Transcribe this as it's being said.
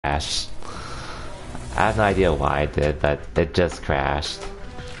crashed. I have no idea why it did, but it just crashed.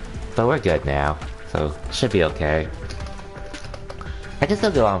 But we're good now, so should be okay. I can still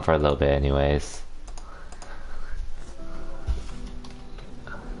go on for a little bit anyways.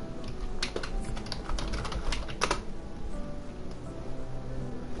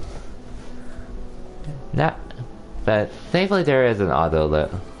 Not, but thankfully there is an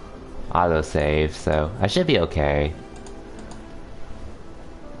auto save, so I should be okay.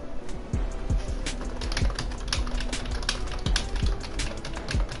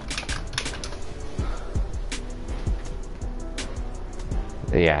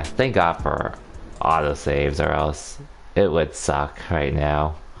 Yeah, thank God for autosaves, or else it would suck right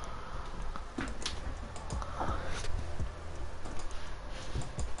now.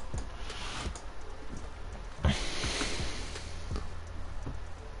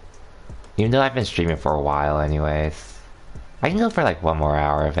 Even though I've been streaming for a while anyways. I can go for like one more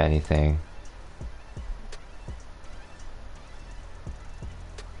hour if anything.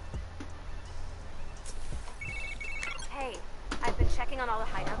 Hey, I've been checking on all the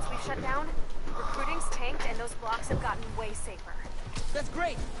hideouts we've shut down. Recruiting's tanked and those blocks have gotten way safer. That's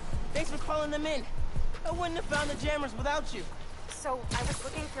great. Thanks for calling them in. I wouldn't have found the jammers without you. So, I was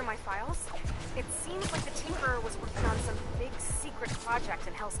looking through my files. It seems like the Tinkerer was working on some big secret project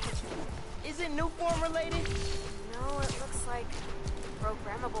in Hell's Kitchen. Is it Newform related? No, it looks like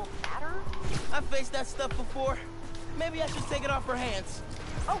programmable matter? I've faced that stuff before. Maybe I should take it off her hands.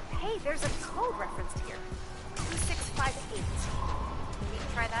 Oh, hey, there's a code referenced here. 2658. Can you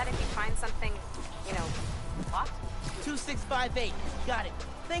try that if you find something, you know, locked? 2658. Got it.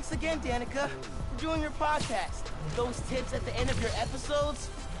 Thanks again, Danica, for doing your podcast. Those tips at the end of your episodes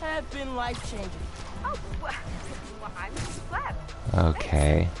have been life-changing. Oh, well, I'm just glad.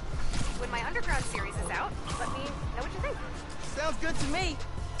 Okay. Thanks. When my Underground series is out, let me know what you think. Sounds good to me.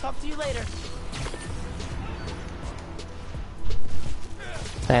 Talk to you later.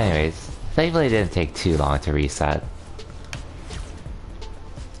 But anyways, thankfully it didn't take too long to reset.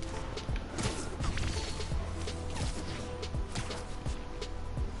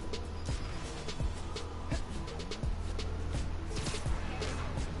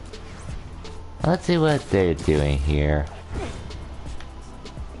 Let's see what they're doing here.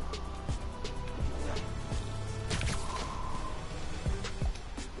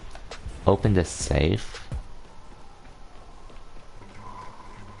 Open the safe.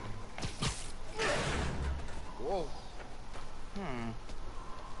 Whoa.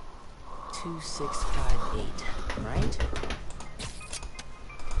 2658, right?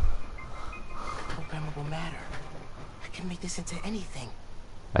 Programmable matter. I can make this into anything.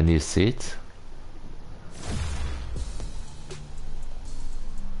 A new suit.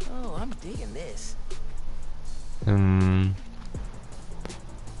 Oh, I'm digging this.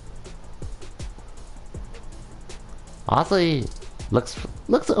 Honestly, looks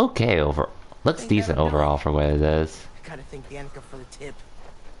okay looks decent overall for what it is. I gotta thank Danica for the tip.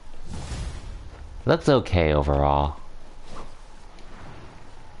 Looks okay overall.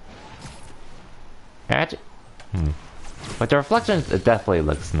 Actually, but the reflections, it definitely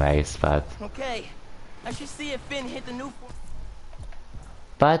looks nice, but... Okay, I should see if Finn hit the new...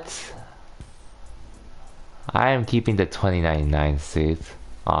 But... I am keeping the 2099 suit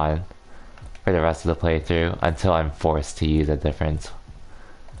on for the rest of the playthrough until I'm forced to use a different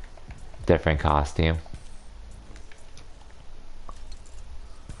costume.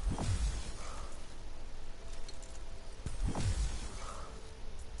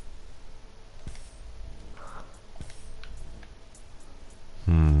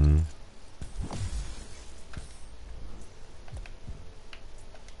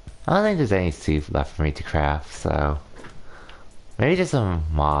 I don't think there's any suits left for me to craft, so... Maybe just some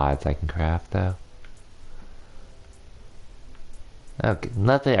mods I can craft, though. Okay,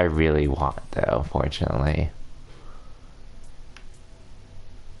 nothing I really want, though, unfortunately.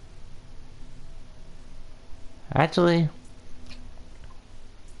 Actually...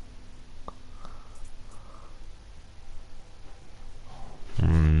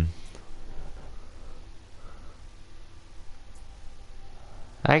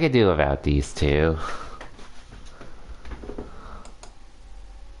 I could do without these two.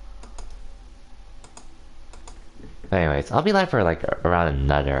 Anyways, I'll be live for like around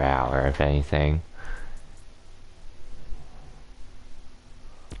another hour, if anything.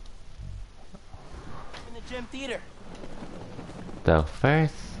 In the gym theater. So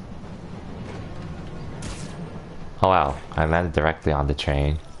first... Oh wow, I landed directly on the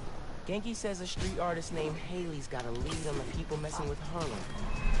train. Genki says a street artist named Haley's got a lead on the people messing with Harlem.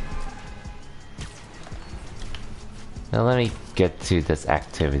 Now let me get to this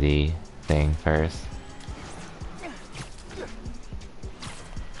activity thing first.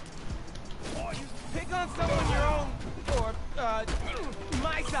 Pick on someone your own, or,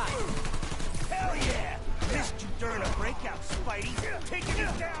 my size. Hell yeah! Missed you during a breakout, Spidey. Taking you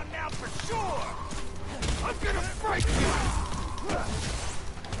down now for sure! I'm gonna break you!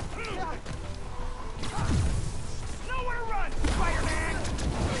 Nowhere to run, Spider-Man!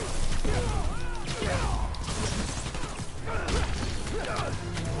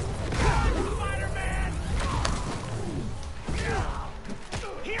 Spider-Man!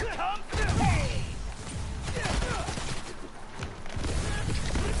 Here comes the pain!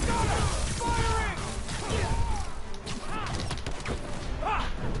 Firing!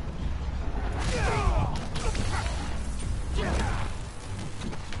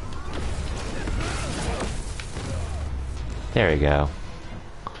 There we go.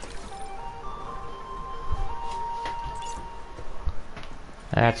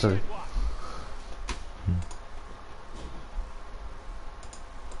 Actually,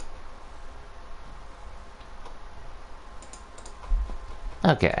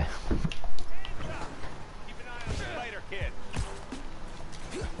 okay. Keep an eye on Spider Kid.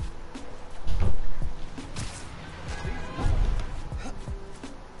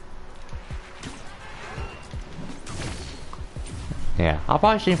 Yeah, I'll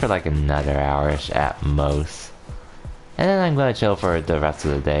probably stream for like another hour-ish at most. And then I'm gonna chill for the rest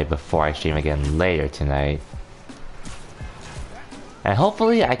of the day before I stream again later tonight. And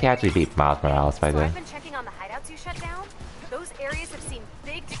hopefully I can actually beat Miles Morales by So then. I've been checking on the hideouts you shut down. Those areas have seen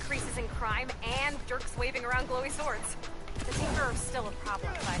big decreases in crime and jerks waving around glowy swords. The Tinker are still a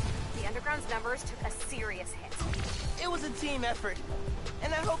problem, but the Underground's numbers took a serious hit. It was a team effort,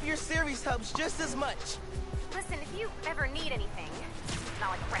 and I hope your series helps just as much. Listen, if you ever need anything, not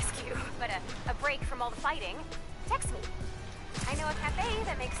like a rescue, but a break from all the fighting, text me. I know a cafe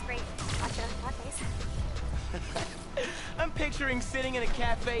that makes great matcha lattes. I'm picturing sitting in a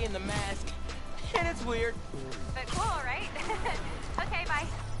cafe in the mask, and it's weird. But cool, right? Okay, bye.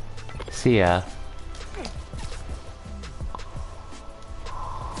 See ya.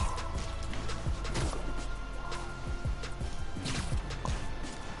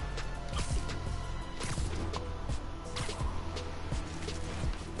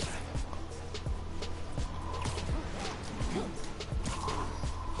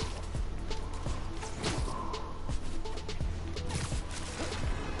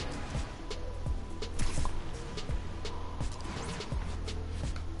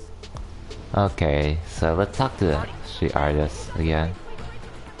 Okay, so let's talk to the street artist again.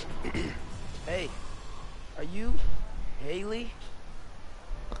 Hey, are you Haley?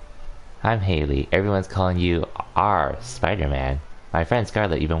 I'm Haley. Everyone's calling you our Spider-Man. My friend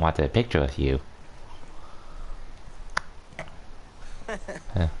Scarlett even wanted a picture with you.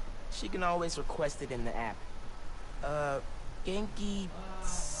 She can always request it in the app. Genki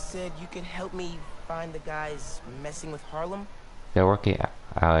said you could help me find the guys messing with Harlem? They're working out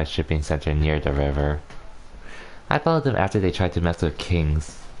at a shipping center near the river. I followed them after they tried to mess with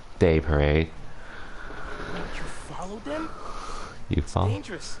King's Day Parade. You followed them? You follow?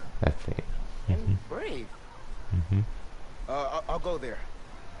 Dangerous That's it. and brave. Mm-hmm. I'll go there.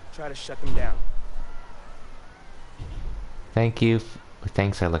 Try to shut them down. Thank you.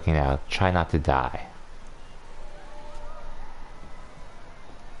 Thanks for looking out. Try not to die.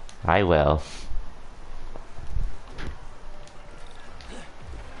 I will.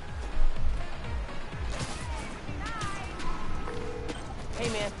 Hey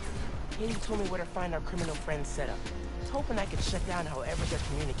man, Haley told me where to find our criminal friends setup. I was hoping I could shut down however they're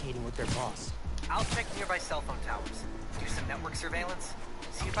communicating with their boss. I'll check nearby cell phone towers. Do some network surveillance.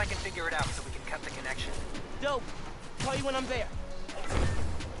 See if I can figure it out so we can cut the connection. Dope. Call you when I'm there.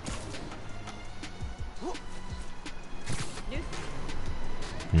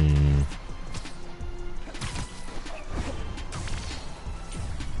 Hmm.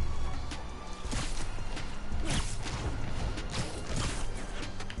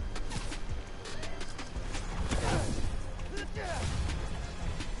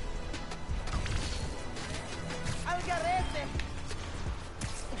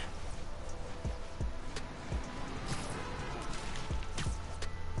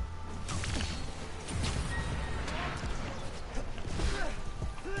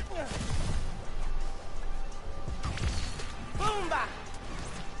 Boomba!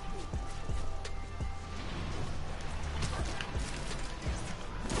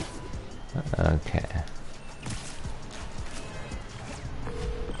 Okay.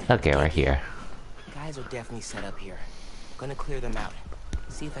 Okay, we're here. Guys are definitely set up here. Gonna clear them out.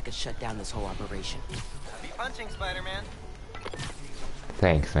 See if I can shut down this whole operation. Be punching, Spider-Man.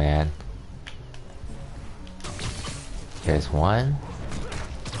 Thanks, man. There's one.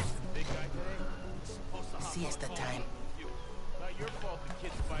 Siesta time. Not your fault the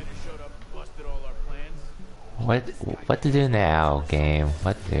kid spider showed up and busted all our plans. What to do now, game?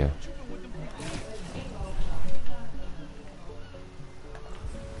 What to do?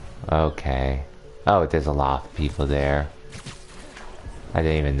 Okay. Oh, there's a lot of people there. I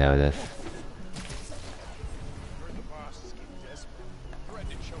didn't even notice. Heard the boss is getting desperate.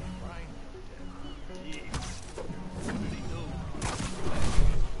 Threatened to choke Brian. Jeez. What did he do?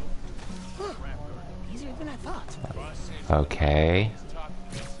 Easier than I thought. Boss says Okay. he's talking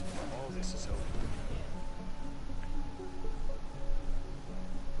to us. All this is over.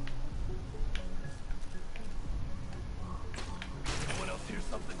 Anyone else hear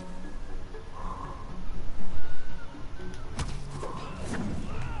something?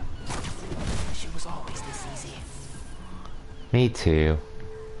 She was always this easy. Me too.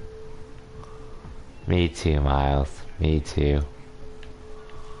 Me too, Miles. Me too.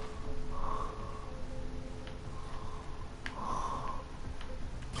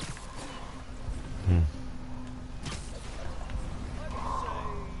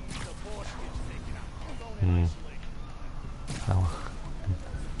 Oh.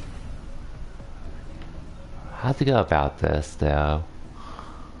 How to go about this, though?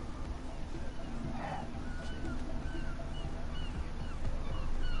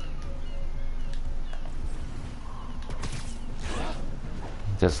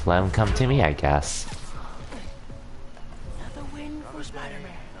 Just let him come to me, I guess. Another win for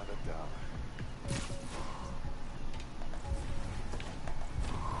Spider-Man.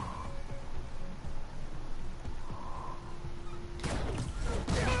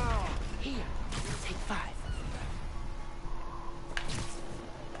 Here, take 5.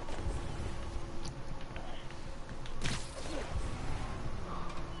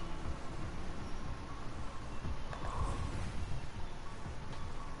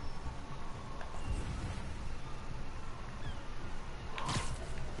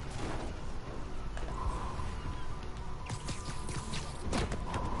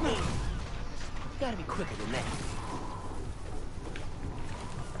 Gotta be quicker than that.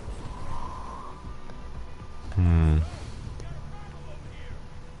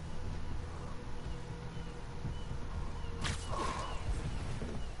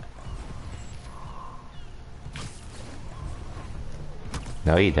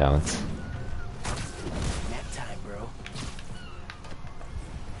 No, you don't. Nap time, bro.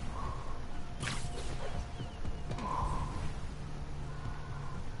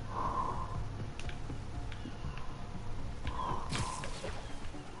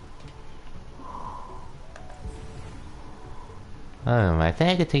 I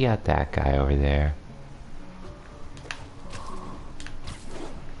think I could take out that guy over there.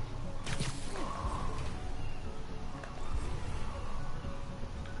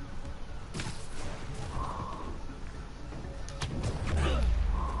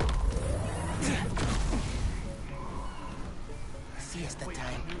 Siesta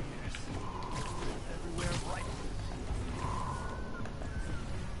time.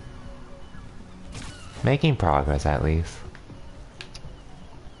 Making progress, at least.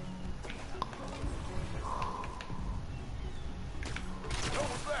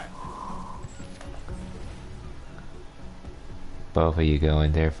 Both of you go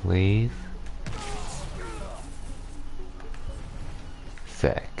in there, please.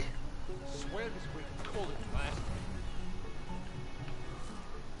 Sick. Swear this week is colder than last week.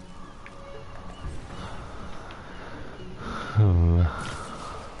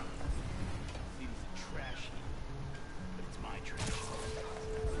 Seems trashy, but it's my trash.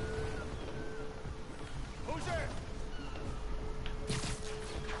 Who's there?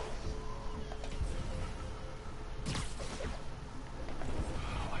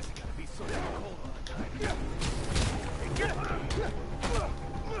 Why's it gotta be so damn cold all the time?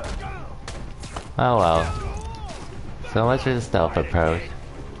 Oh well. So much for the stealth approach.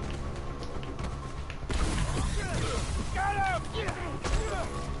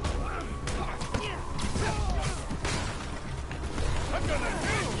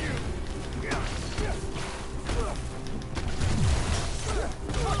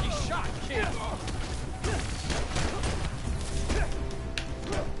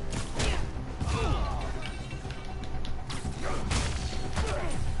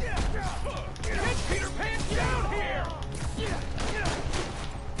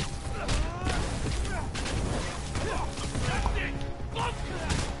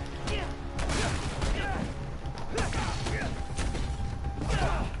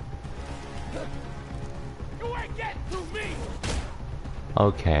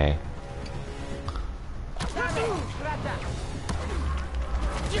 Okay.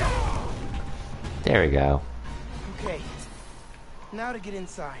 There we go. Okay. Now to get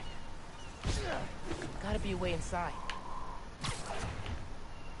inside. Gotta be a way inside.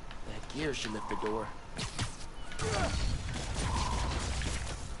 That gear should lift the door.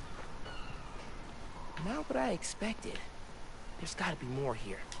 Not what I expected. There's gotta be more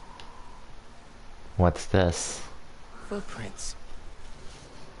here. What's this? Footprints.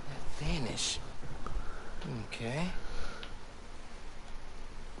 That vanish. Okay.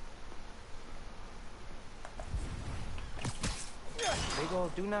 Big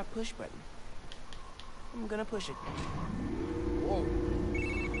ol' do not push button. I'm gonna push it. Whoa.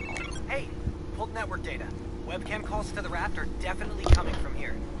 Hey, pulled network data. Webcam calls to the raft are definitely coming from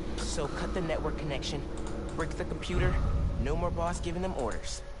here. So cut the network connection, brick the computer, no more boss giving them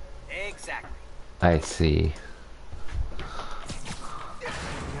orders. Exactly. I see.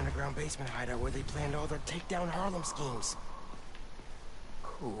 The underground basement hideout where they planned all their takedown Harlem schemes.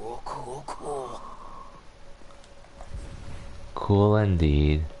 Cool, cool, cool. Cool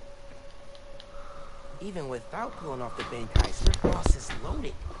indeed. Even without pulling off the Benkais, their boss is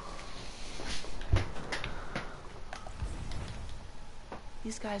loaded.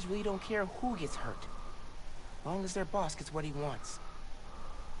 These guys really don't care who gets hurt, as long as their boss gets what he wants.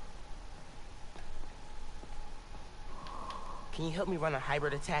 Can you help me run a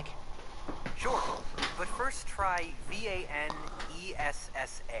hybrid attack? Sure, but first try VANESSA.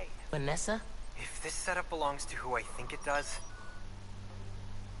 Vanessa? If this setup belongs to who I think it does,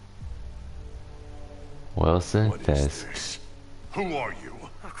 Wilson What is Fisk. this? Who are you?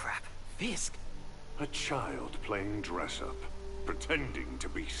 oh crap. Fisk? A child playing dress-up, pretending to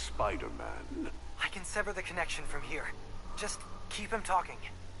be Spider-Man. I can sever the connection from here. Just keep him talking.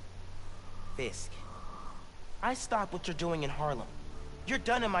 Fisk. I stop what you're doing in Harlem. You're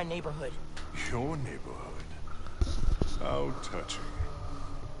done in my neighborhood. Your neighborhood. How touching.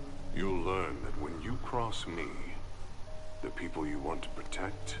 You'll learn that when you cross me, the people you want to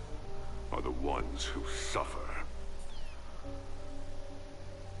protect are the ones who suffer.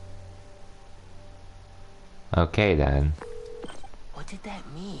 Okay then. What did that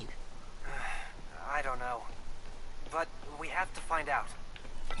mean? I don't know. But we have to find out.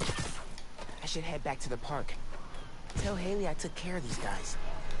 I should head back to the park. Tell Haley I took care of these guys.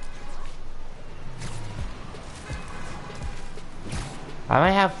 I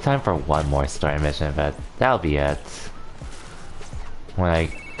might have time for one more story mission, but that'll be it. When I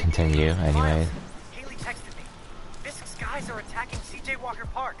continue, anyway. Miles, Haley texted me. Fisk's guys are attacking CJ Walker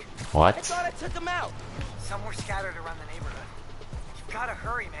Park. I What? thought I took them out. Some were scattered around the neighborhood. You've gotta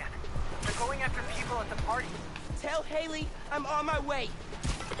hurry, man. They're going after people at the party. Tell Haley I'm on my way.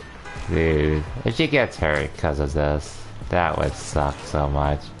 Dude, if she gets hurt because of this, that would suck so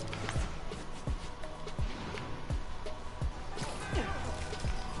much.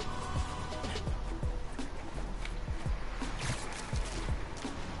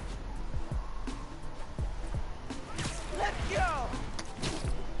 Let's go!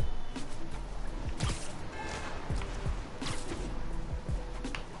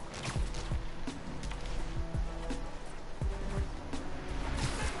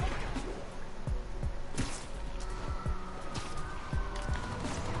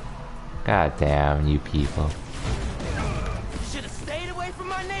 God damn you people. Should have stayed away from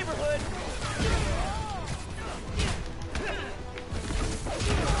my neighborhood.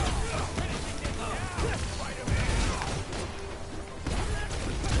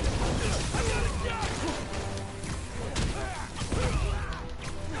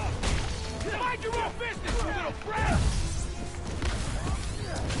 Mind your own business, you little brat!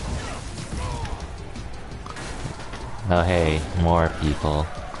 Oh hey, more people.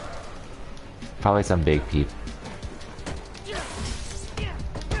 Probably some big people.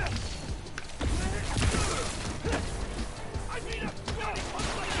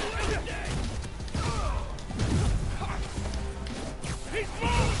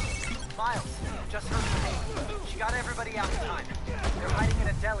 Miles, just heard from Haley. She got everybody out in time. They're hiding in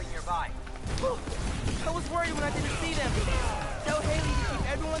a deli nearby. I was worried when I didn't see them. Tell Haley to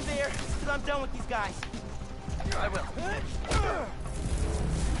keep everyone there till I'm done with these guys. I will.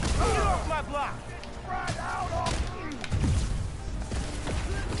 Get off my block!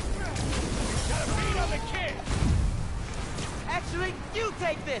 Gotta beat on the kid! Actually, you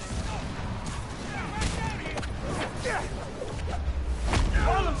take this!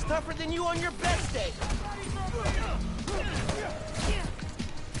 Harlem's tougher than you on your best day!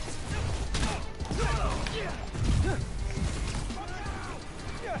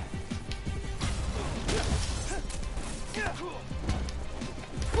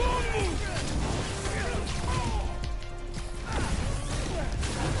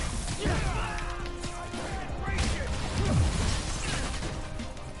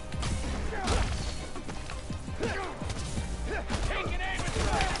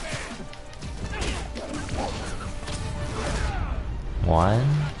 1.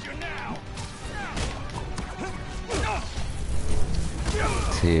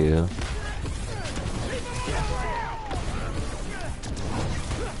 Two.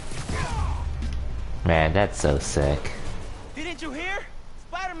 Man, that's so sick. Didn't you hear?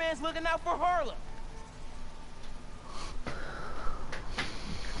 Spider-Man's looking out for Harlem.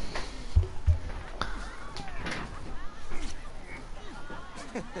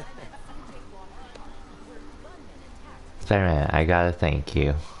 Spider-Man, I gotta thank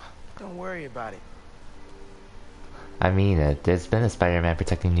you. Don't worry about it. I mean it. There's been a Spider-Man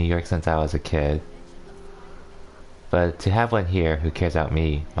protecting New York since I was a kid. But to have one here who cares about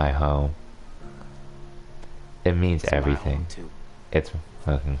me, my home, it means It's my everything. home, too. It's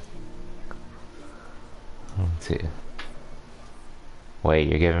home too. Wait,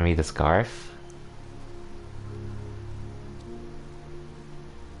 you're giving me the scarf?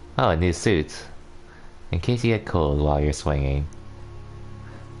 Oh, a new suit. In case you get cold while you're swinging.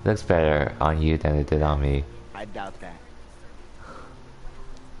 Looks better on you than it did on me. I doubt that.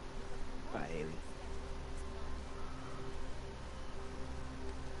 Bye, Haley.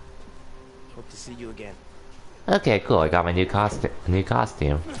 Hope to see you again. Okay, cool. I got my new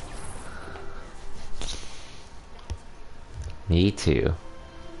costume. Me too.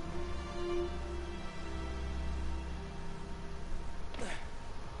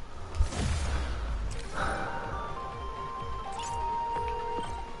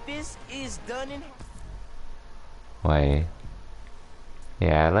 This is done in... Wait.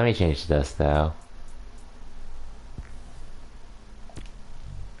 Yeah, let me change this though.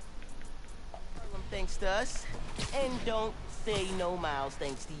 Harlem thanks to us. And don't say no Miles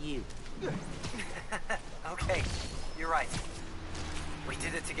thanks to you. Okay, you're right. We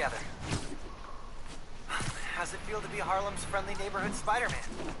did it together. How's it feel to be Harlem's friendly neighborhood Spider-Man?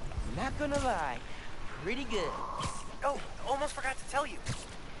 Not gonna lie. Pretty good. Oh, almost forgot to tell you.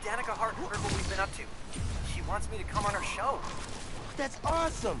 Danica Hart heard what we've been up to. She wants me to come on her show. That's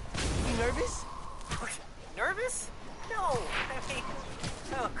awesome. You nervous? Nervous? No. I mean,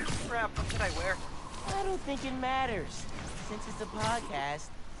 oh crap, what did I wear? I don't think it matters. Since it's a podcast.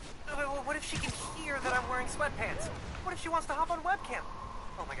 What if she can hear that I'm wearing sweatpants? What if she wants to hop on webcam?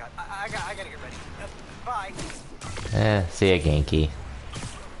 Oh my god, I gotta get ready. Bye. See ya, Genki.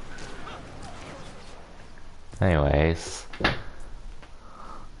 Anyways.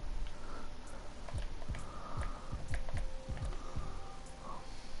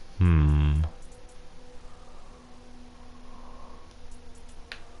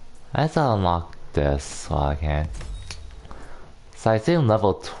 Let's unlock this while I can. So I assume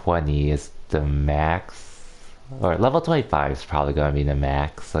level 20 is the max. Or level 25 is probably going to be the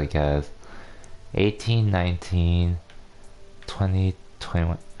max, because 18, 19, 20,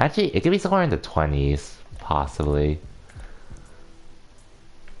 21. Actually, it could be somewhere in the 20s, possibly.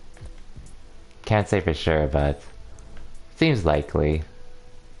 Can't say for sure, but seems likely.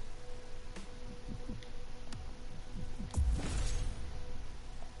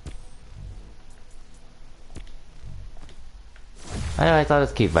 Anyways, I'll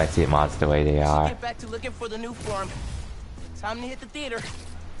just keep my suit mods the way they are. Get back to looking for the new form. Time to hit the theater.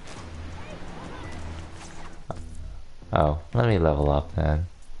 Oh, let me level up then.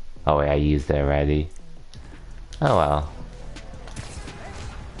 Oh wait, I used it already. Oh well.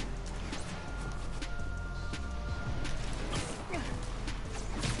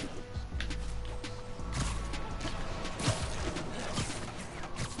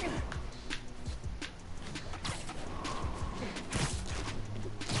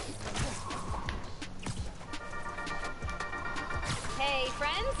 Hey,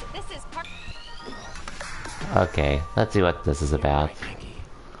 friends, this is Park. Okay, let's see what this is about. Right, Pinky.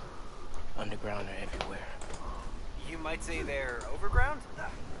 Underground are everywhere. You might say they're overground?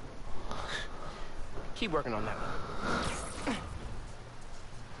 Keep working on that one.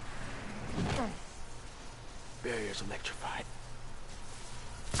 Barrier's electrified.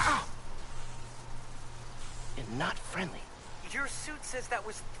 Ow! And not friendly. Your suit says that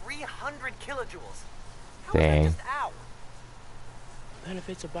was 300 kilojoules. How Dang. is that just ow?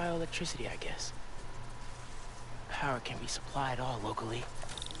 Benefits of bioelectricity, I guess. Power can be supplied all locally.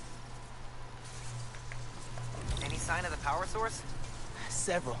 Any sign of the power source?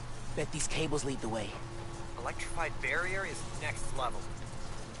 Several. Bet these cables lead the way. Electrified barrier is next level.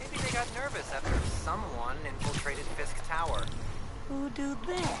 Maybe they got nervous after someone infiltrated Fisk Tower. Who do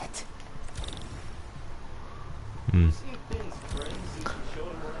that?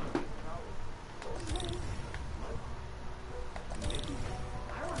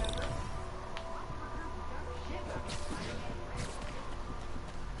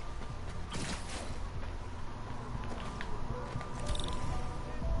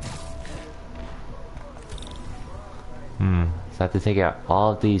 So I have to take out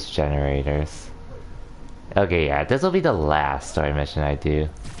all of these generators. Okay, yeah, this will be the last story mission I do.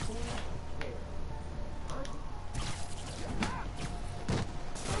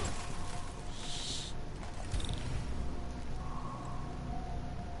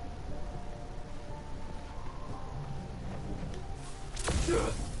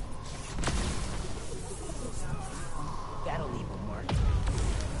 That'll leave a mark.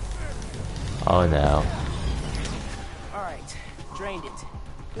 Oh no. Alright, drained it.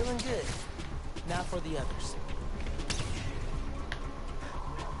 Feeling good. Now for the others.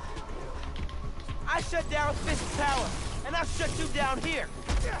 I shut down Fisk Tower, and I'll shut you down here.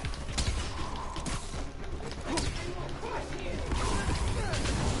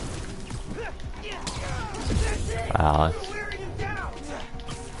 Wow. Wearing him down!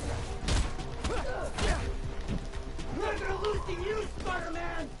 I'm not gonna lose to you,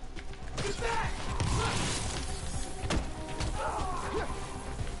 Spider-Man! Get back!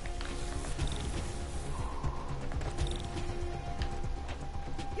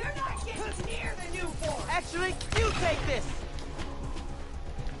 You're not getting near the new form! Actually, you take this!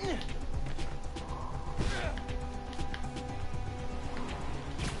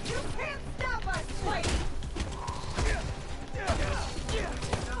 You can't stop us, Spidey!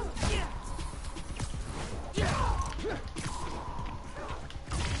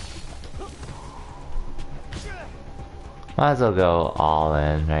 Might as well go all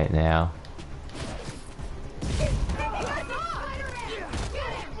in right now.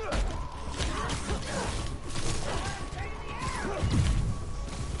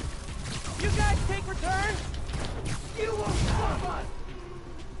 You guys take return? You won't stop us!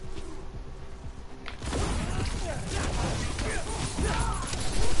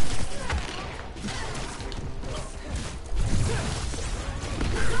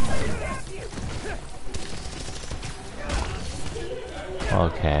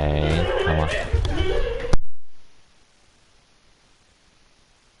 Okay, come on.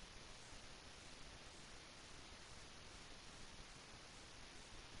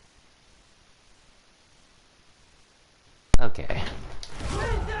 Okay.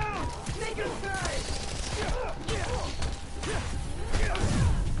 Man down! Take him aside!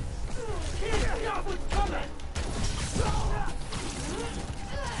 Can't stop what's coming!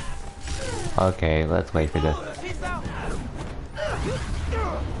 Okay, let's wait for this. Peace out!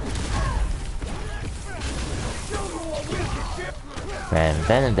 Man,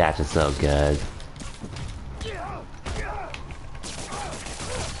 Venom Dash is so good. Yes,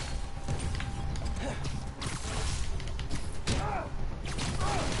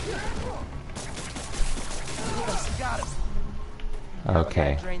 got him.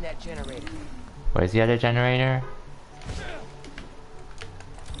 Okay. Drain that generator. Where's the other generator?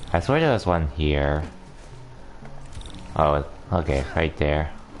 I swear there was one here. Oh, okay, right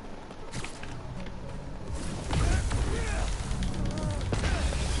there.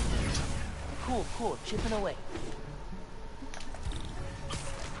 Cool, chipping away.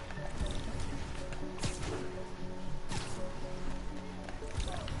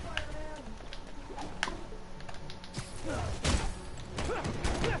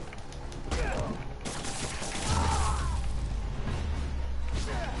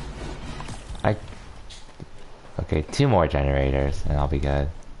 Okay, 2 more generators and I'll be good.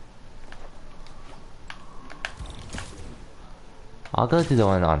 I'll go to the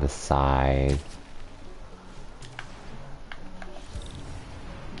one on the side.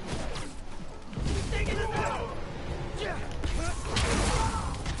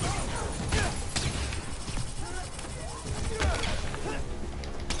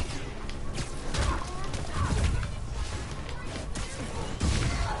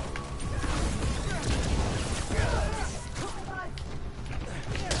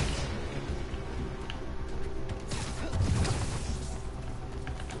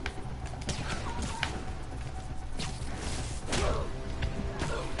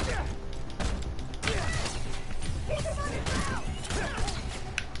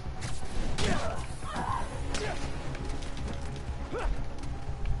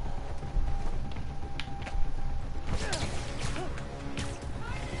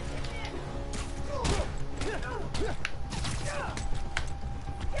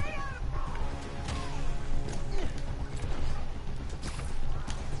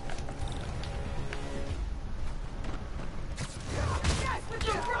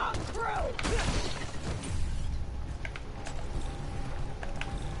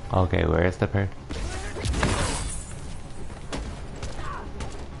 Okay, where is the per?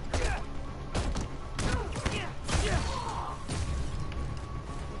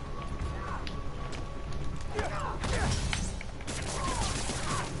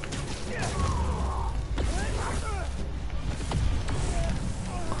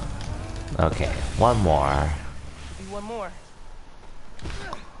 Okay, one more. Could be one more.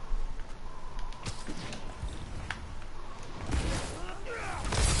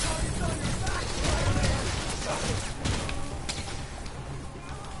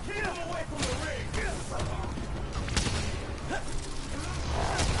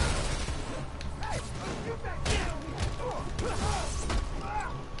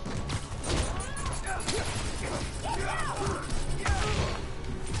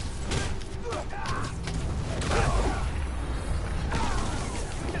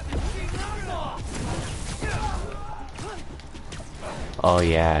 Oh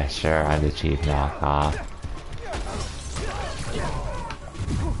yeah, sure, I'm the chief knockoff.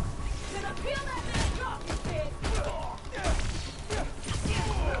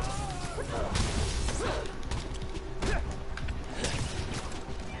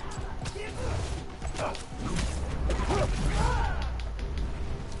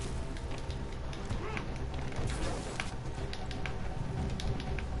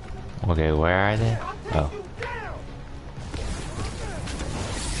 Okay, where are they? Oh.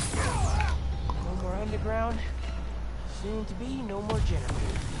 No more underground. Soon to be no more generator.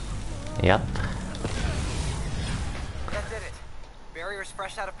 Yep. That did it. Barrier's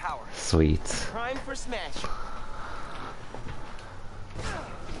fresh out of power. Sweet. Prime for smash.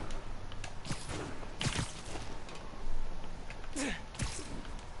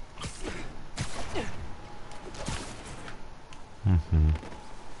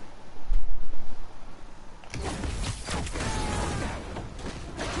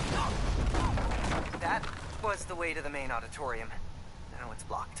 That was the way to the main auditorium. Now it's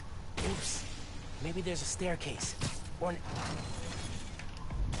blocked. Oops. Maybe there's a staircase. Or an...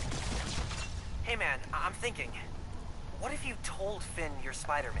 Hey man, I'm thinking. What if you told Finn you're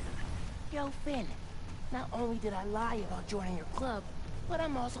Spider-Man? Yo, Finn. Not only did I lie about joining your club, but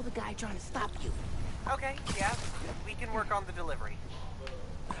I'm also the guy trying to stop you. Okay, yeah. We can work on the delivery.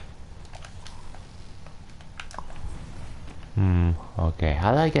 Okay,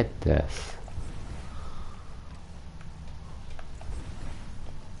 how do I get this?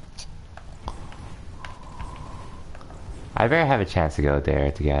 I better have a chance to go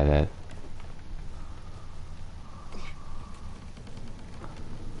there to get it.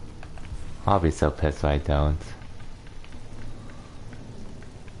 I'll be so pissed if I don't.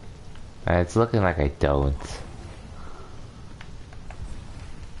 And it's looking like I don't.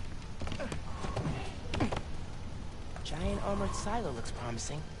 Giant armored silo looks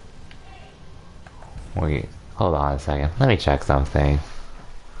promising. Wait, hold on a second. Let me check something.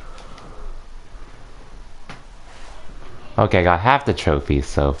 Okay, I got half the trophies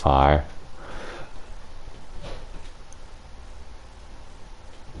so far.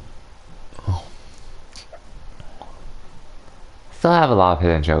 Still have a lot of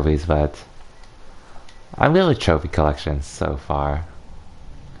hidden trophies, but I'm good with trophy collections so far.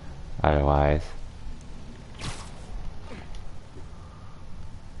 Otherwise.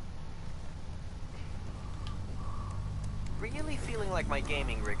 Really feeling like my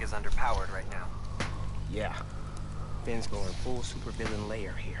gaming rig is underpowered right now. Yeah. Finn's going full supervillain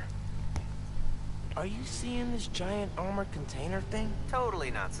layer here. Are you seeing this giant armored container thing?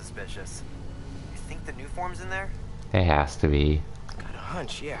 Totally not suspicious. You think the new form's in there? It has to be. Got a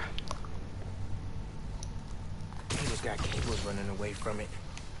hunch, yeah. Cable's got cables running away from it.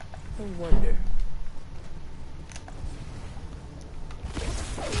 No wonder.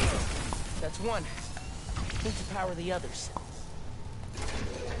 That's one. Need to power the others.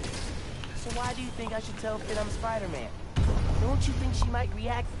 So why do you think I should tell Finn I'm Spider-Man? Don't you think she might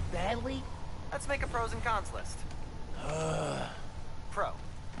react badly? Let's make a pros and cons list. Pro.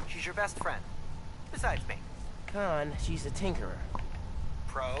 She's your best friend. Besides me. Con, she's a tinkerer.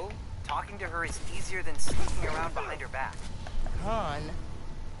 Pro. Talking to her is easier than sneaking around behind her back. Con,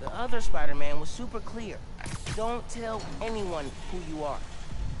 the other Spider-Man was super clear. Don't tell anyone who you are.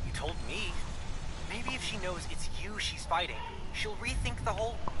 You told me. Maybe if she knows it's you she's fighting, she'll rethink the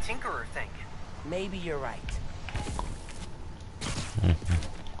whole Tinkerer thing. Maybe you're right.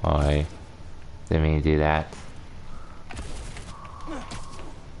 I didn't mean to do that.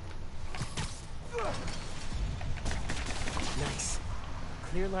 Nice.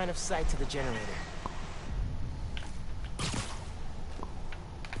 Clear line of sight to the generator.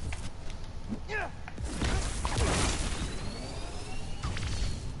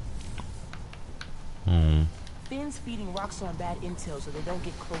 Finn's feeding Roxxon bad intel so they don't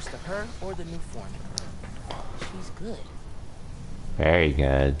get close to her or the new form. She's good. Very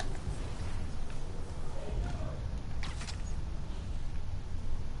good.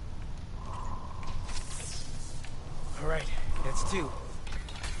 All right, that's two.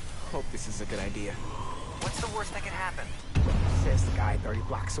 Hope this is a good idea. What's the worst that could happen? Says the guy 30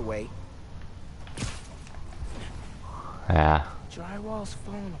 blocks away. Yeah. Drywall's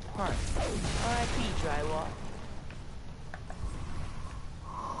falling apart. R.I.P. drywall.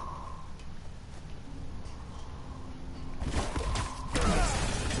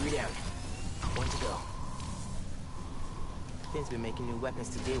 Three down. One to go. Finn's been making new weapons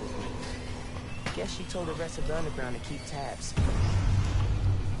to deal with me. Guess she told the rest of the underground to keep tabs.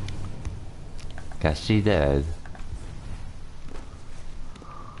 Guess she did.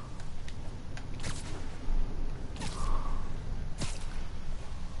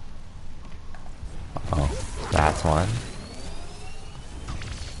 Oh, that's one.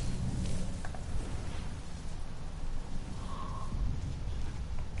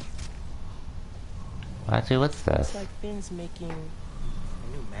 Actually, what's this? Looks like Finn's making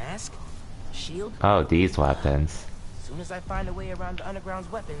a new mask? Shield? Oh, these weapons. As soon as I find a way around the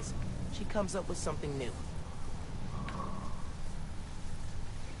underground's weapons, she comes up with something new.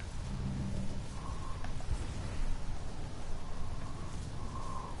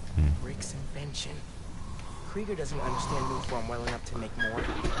 Rick's invention. Krieger doesn't understand Nuform well enough to make more.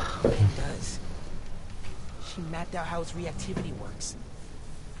 Finn does. She mapped out how its reactivity works.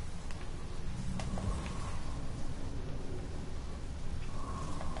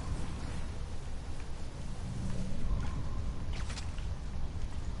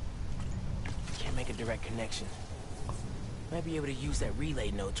 Can't make a direct connection. Might be able to use that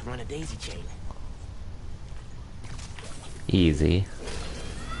relay node to run a daisy chain. Easy.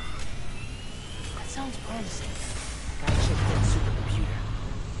 That sounds promising. Gotta check that supercomputer.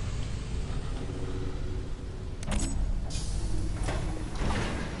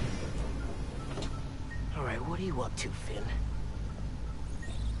 Alright, what are you up to, Finn?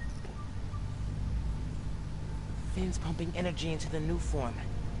 Finn's pumping energy into the Nuform,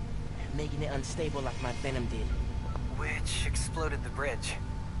 making it unstable like my Venom did. Which exploded the bridge.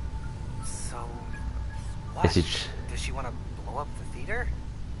 So, what? Is it... Does she want to blow up the theater?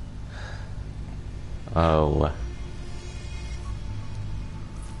 Oh.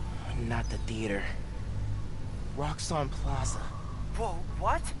 Not the theater. Roxxon Plaza. Whoa,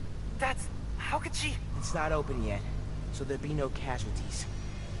 what? That's... How could she... It's not open yet, so there'll be no casualties.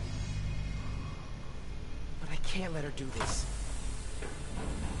 But I can't let her do this.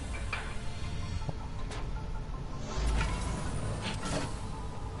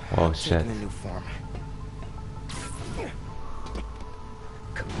 Oh shit. Taking the Nuform.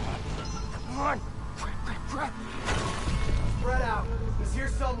 Come on. Come on. Crap. Spread out. He's here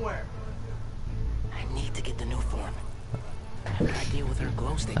somewhere. I need to get the Nuform. I gotta deal with her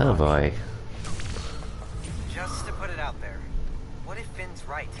glow stick. Oh boy. Just to put it out there, what if Finn's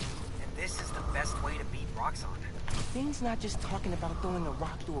right, and this is the best way to beat Roxxon? Finn's not just talking about throwing a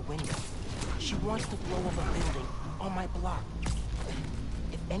rock through a window. She wants to blow up a building on my block.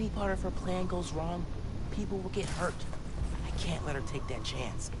 If any part of her plan goes wrong, people will get hurt. I can't let her take that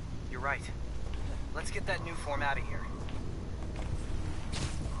chance. You're right. Let's get that Nuform out of here.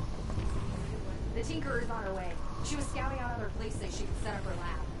 The Tinkerer's on her way. She was scouting out other places she could set up her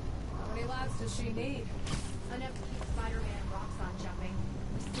lab. How many labs does she need? Enough to keep Spider-Man and Roxxon jumping.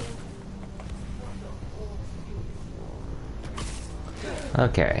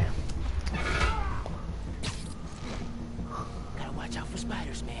 Okay. Gotta watch out for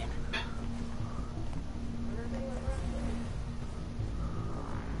spiders, man.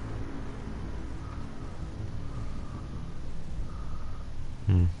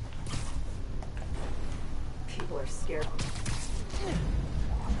 People are scared.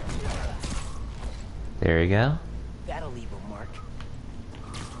 There you go. That'll leave a mark.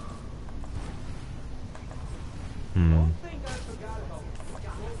 One thing I forgot about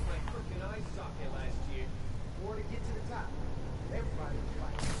broke my freaking eye socket last year. Or to get to the top. Everybody was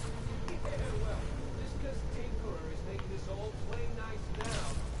fighting. Yeah, well, just because Tinkerer is making this all play nice now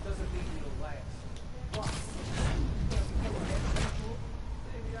doesn't mean it'll last. What?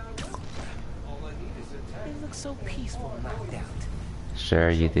 Maybe I will. All I need is a tag. It looks so peaceful knocked out.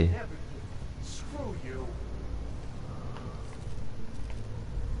 Sure you do. Screw you.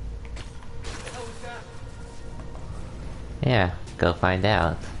 How was that? Yeah, go find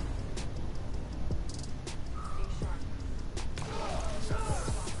out.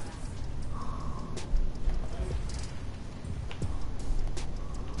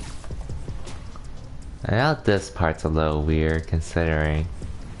 Now this part's a little weird considering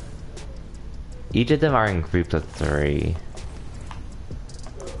each of them are in groups of 3.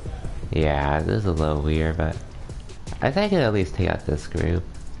 Yeah, this is a little weird, but I think I could at least take out this group.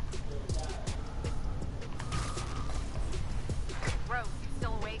 Rose, you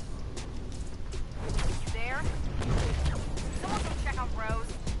still awake?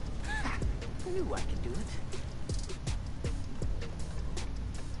 knew I could do it.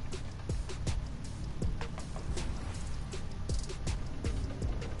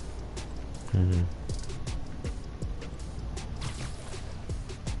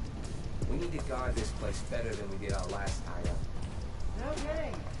 We need to guard this place better than we did our last tie-up. No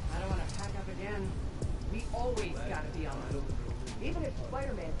kidding. I don't want to pack up again. We always gotta be on the move. Even if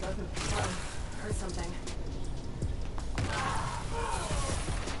Spider-Man doesn't Heard something.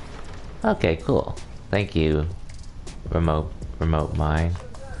 Okay, cool. Thank you, remote mine.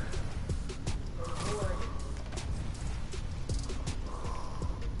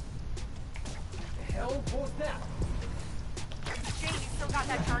 The hell was that? Shane, you still got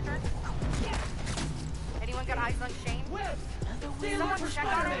that charger? Anyone got eyes on Shane? Someone check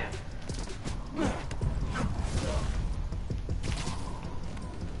on him.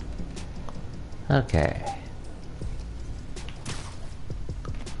 Okay.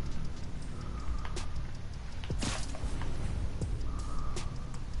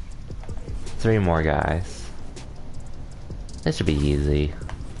 Three more guys. This should be easy.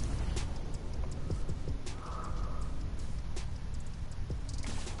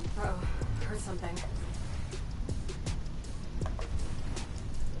 Uh-oh, heard something.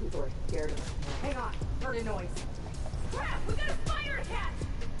 People are scared of us. Hang on. Heard a noise. Crap, we got a spider to catch!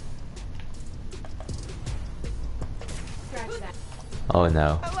 Scratch that. Oh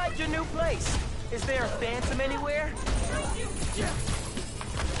no. I like your new place. Is there a phantom anywhere?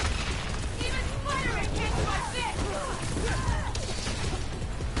 Even Spider-Man can't do my fit!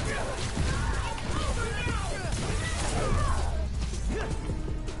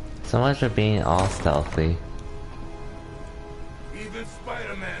 So much for being all stealthy. Even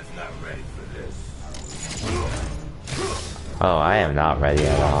Spider-Man's not ready for this. Oh, I am not ready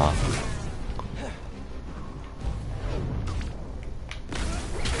at all.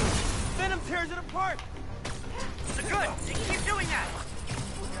 Venom tears it apart. Good. Keep doing that.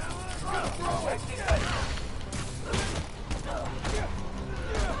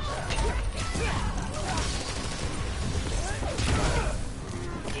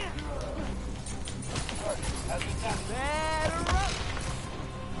 Batter up.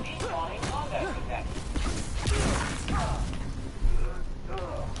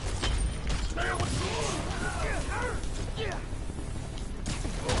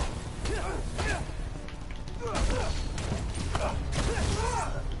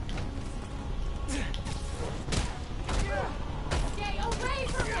 Stay away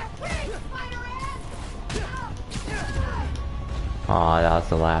from that bridge, Spider-Man! Aw, that was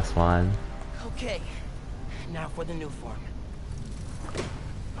the last one. Okay, now for the new form.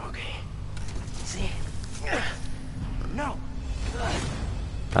 Okay, see? No.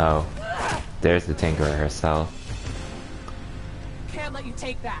 Oh. There's the Tinkerer herself. Can't let you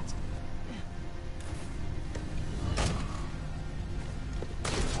take that.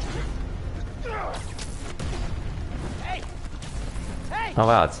 Hey! Hey! Oh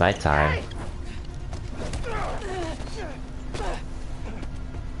wow, it's nighttime.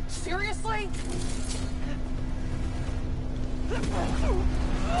 Seriously?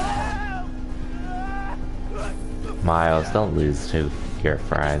 Miles, don't lose to your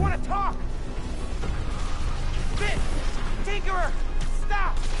friend. Want to talk? Finn! Tinkerer!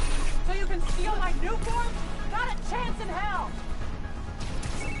 Stop! So you can steal my new form? Not a chance in hell!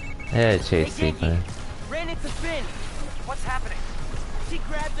 Yeah, chase Hey, Ganke, sequence. ran into Finn. What's happening? She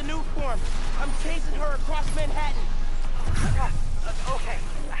grabbed the new form. I'm chasing her across Manhattan. Okay.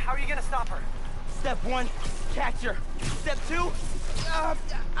 How are you gonna stop her? Step 1, catch her. Step 2,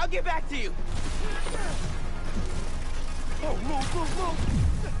 I'll get back to you. Oh,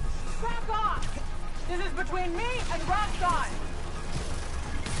 move. Back off! This is between me and Roxxon!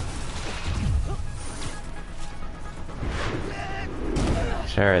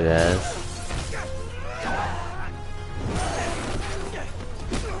 Sure it is.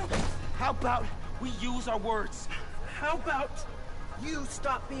 How about we use our words? How about you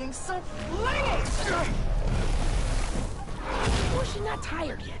stop being so flingy? Well, she's not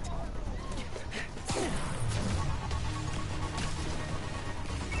tired yet.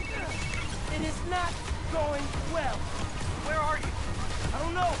 It is not going well. Where are you? I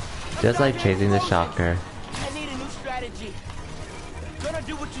don't know. I'm Just like goddamn chasing the frozen. shocker. I need a new strategy. Gonna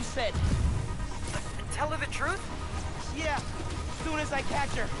do what you said. Tell her the truth? Yeah, as soon as I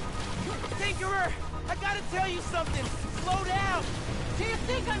catch her. Tinkerer, I gotta tell you something. Slow down. Do you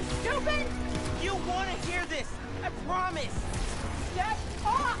think I'm stupid? You wanna hear this. I promise. Step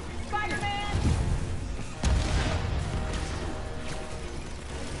off, Spider-Man!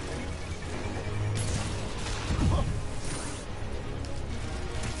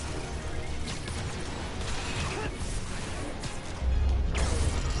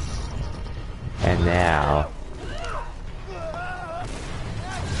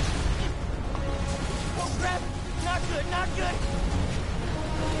 crap! Not good, not good!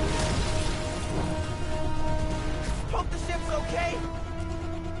 Hope the ship's okay.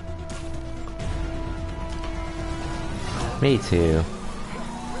 Me too.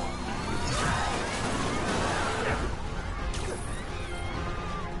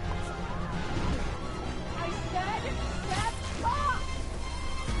 I said, step off!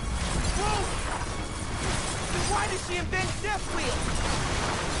 Whoa! Then why did she invent death wheels?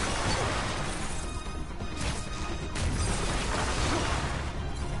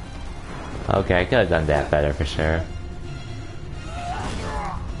 Okay, I could have done that better for sure.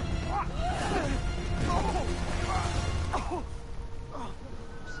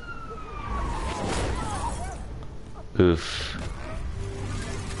 Oof.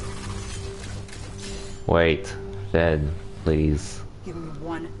 Wait, Finn, please. Give me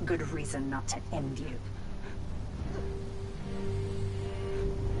one good reason not to end you.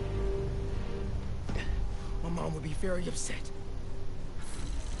 My mom would be very upset.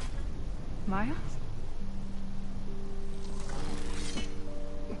 Miles?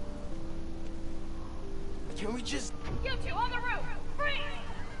 Can we just... You two on the roof! Freeze!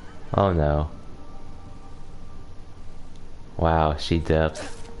 Oh no. Wow, she dipped.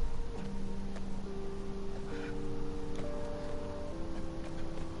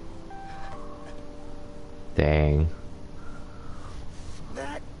 Dang.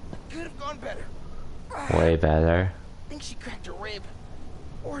 That could have gone better. Way better. I think she cracked a rib.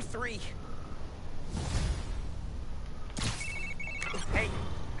 Or 3. Hey,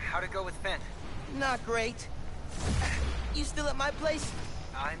 how'd it go with Finn? Not great. You still at my place?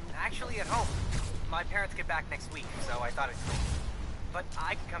 I'm actually at home. My parents get back next week, so I thought it's cool. But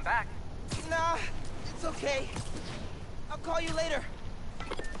I can come back. Nah, it's okay. I'll call you later.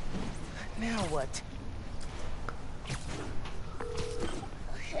 Now what?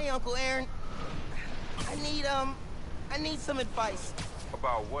 Hey, Uncle Aaron. I need some advice.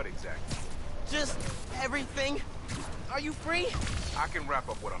 About what exactly? Just everything. Are you free? I can wrap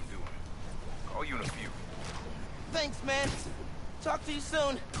up what I'm doing. Call you in a few. Thanks, man. Talk to you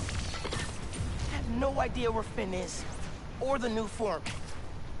soon. I have no idea where Finn is. Or the new form.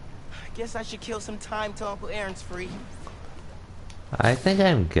 I guess I should kill some time till Uncle Aaron's free. I think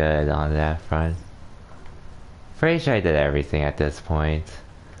I'm good on that front. Pretty sure I did everything at this point.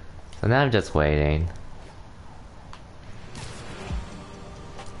 So now I'm just waiting.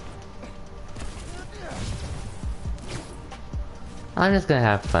 I'm just gonna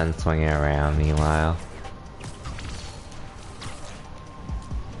have fun swinging around meanwhile.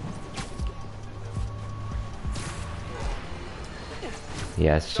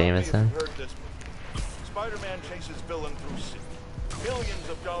 Yes, Jameson? Spider-Man chases villain through city. Millions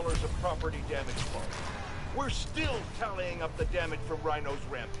of dollars of property damage falls. We're still tallying up the damage from Rhino's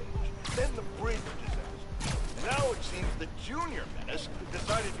rampage. Then the bridge disaster. And now it seems the Junior Menace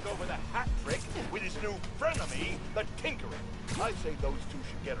decided to go for the hat trick with his new frenemy, the Tinkerer. I say those two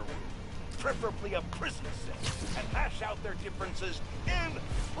should get a room. Preferably a prison cell. And hash out their differences in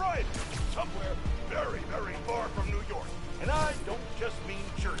private. Somewhere very, very far from New York. And I don't just mean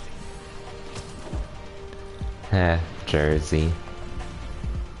Jersey. Heh, Jersey.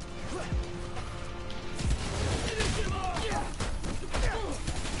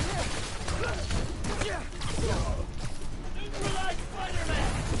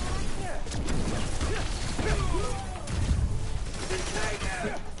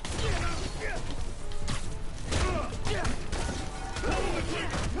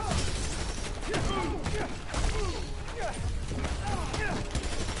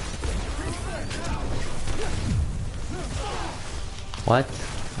 What?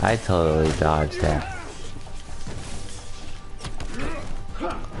 I totally dodged that.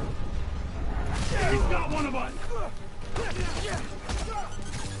 He's got one of us!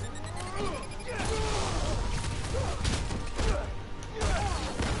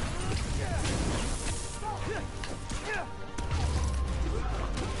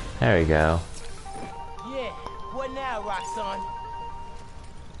 There we go. Yeah, what now, Roxanne?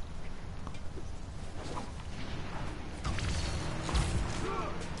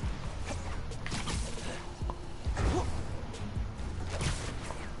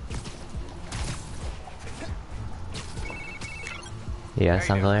 Yes,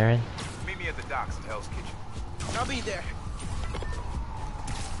 Hey, Uncle now. Aaron? Meet me at the docks in Hell's Kitchen. I'll be there.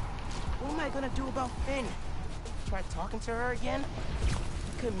 What am I gonna do about Finn? Try talking to her again?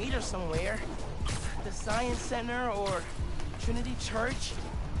 Could meet her somewhere. The Science Center or Trinity Church?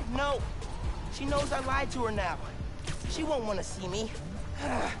 No. She knows I lied to her now. She won't want to see me.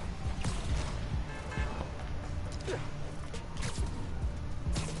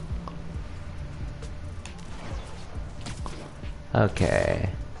 Okay.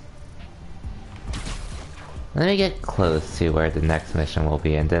 Let me get close to where the next mission will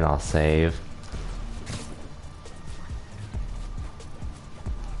be and then I'll save.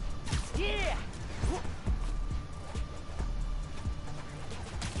 Yeah.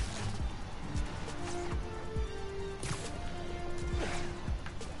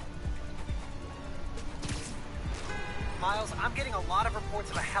 Miles, I'm getting a lot of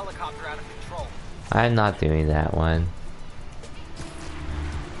reports of a helicopter out of control. I'm not doing that one.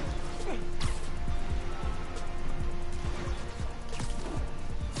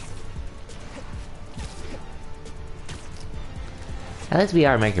 At least we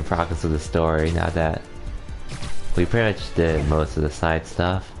are making progress with the story now that we pretty much did most of the side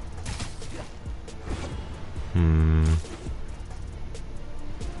stuff.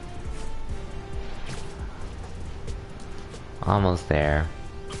 Almost there.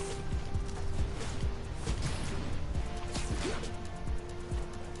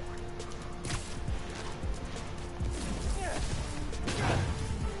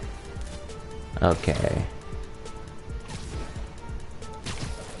 Okay.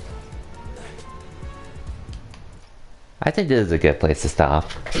 I think this is a good place to stop.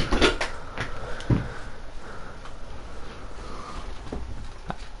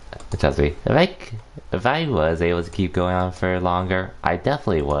 Trust me, if I was able to keep going on for longer, I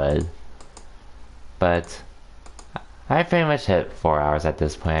definitely would. But I pretty much hit 4 hours at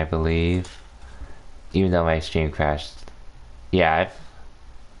this point, I believe. Even though my stream crashed. Yeah,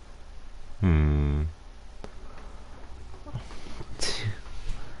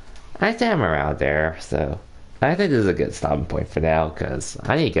 I think I'm around there, so I think this is a good stopping point for now, because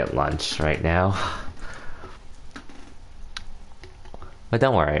I need to get lunch right now. But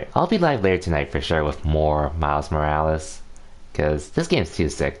don't worry, I'll be live later tonight for sure with more Miles Morales, because this game's too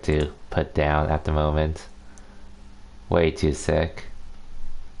sick to put down at the moment. Way too sick.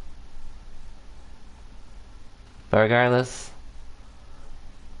 But regardless...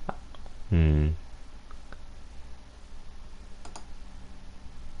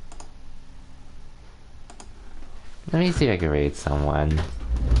 Let me see if I can raid someone.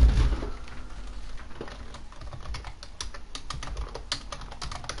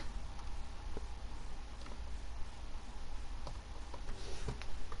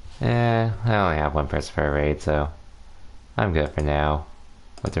 I only have one person for a raid, so I'm good for now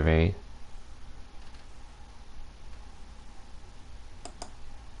with the raid.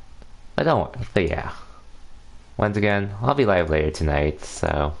 But don't worry, but yeah. Once again, I'll be live later tonight,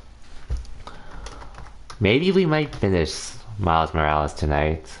 so maybe we might finish Miles Morales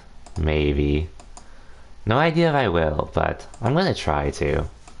tonight. Maybe. No idea if I will, but I'm gonna try to.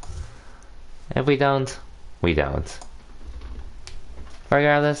 If we don't, we don't.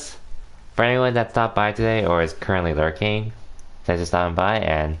 Regardless, for anyone that stopped by today or is currently lurking, thanks for stopping by,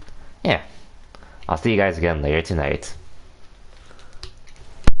 and yeah, I'll see you guys again later tonight.